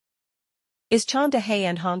Is Chan Dahae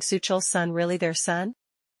and Hong Suchul's son really their son?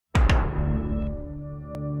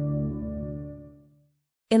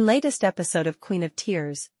 In latest episode of Queen of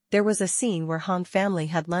Tears, there was a scene where Hong family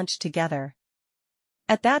had lunch together.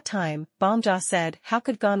 At that time, Bomja said, "How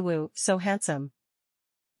could GEONWOO, so handsome?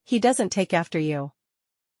 He doesn't take after you."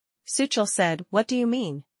 Suchul said, "What do you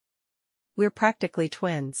mean? We're practically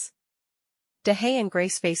twins." Dahae and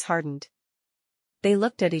Grace's face hardened. They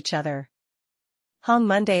looked at each other. Hong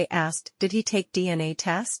Monday asked, "Did he take DNA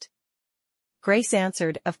test?" Grace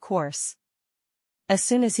answered, "Of course. As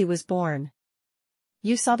soon as he was born.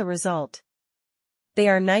 You saw the result. They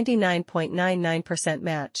are 99.99%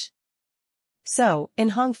 match. So, in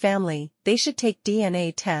Hong family, they should take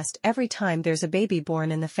DNA test every time there's a baby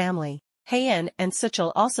born in the family." Haein and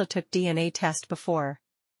Suchul also took DNA test before.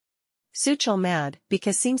 Suchul mad,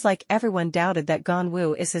 because seems like everyone doubted that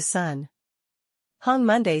GEONWOO is his son. Hong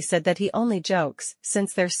Monday said that he only jokes,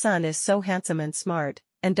 since their son is so handsome and smart,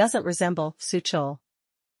 and doesn't resemble Suchul.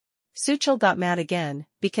 Suchul got mad again,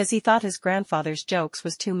 because he thought his grandfather's jokes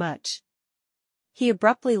was too much. He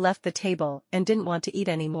abruptly left the table and didn't want to eat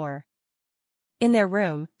anymore. In their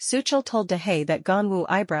room, Suchul told Dahae that GEONWOO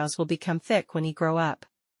eyebrows will become thick when he grow up.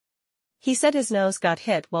 He said his nose got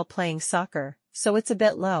hit while playing soccer, so it's a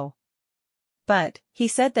bit low. But, he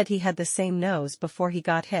said that he had the same nose before he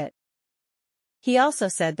got hit. He also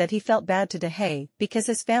said that he felt bad to Dahae because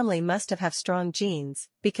his family must have strong genes,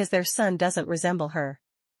 because their son doesn't resemble her.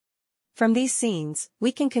 From these scenes,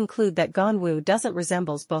 we can conclude that GEONWOO doesn't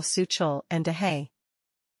resembles both Suchul and Dahae.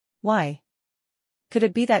 Why? Could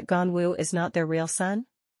it be that GEONWOO is not their real son?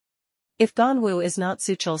 If GEONWOO is not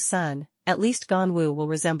Suchul's son, at least GEONWOO will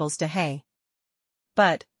resembles Dahae.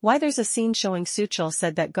 But, why there's a scene showing Suchul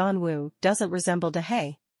said that GEONWOO doesn't resemble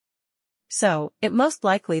Dahae? So, it most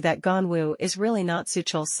likely that GEONWOO is really not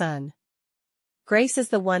Suchul's son. Grace is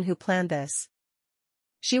the one who planned this.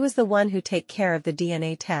 She was the one who take care of the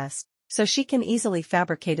DNA test, so she can easily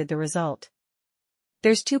fabricated the result.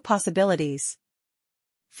 There's two possibilities.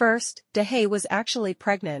 First, Dahae was actually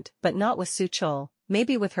pregnant but not with Suchul,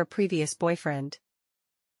 maybe with her previous boyfriend.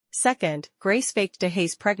 Second, Grace faked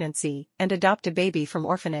Dahae's pregnancy and adopted a baby from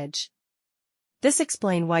orphanage. This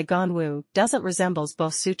explains why GEONWOO doesn't resembles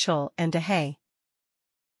both Suchul and Dahae.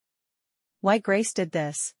 Why Grace did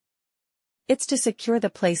this? It's to secure the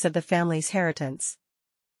place of the family's inheritance.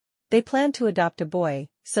 They plan to adopt a boy,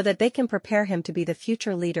 so that they can prepare him to be the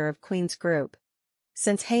future leader of Queen's group.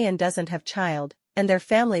 Since Haein doesn't have child, and their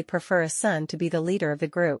family prefer a son to be the leader of the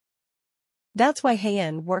group. That's why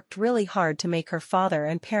Haein worked really hard to make her father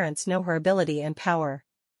and parents know her ability and power.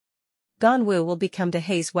 GEONWOO will become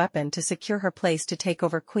Dahae's weapon to secure her place to take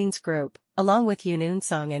over Queen's group, along with Yoon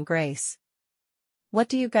Eun-sung and Grace. What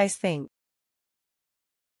do you guys think?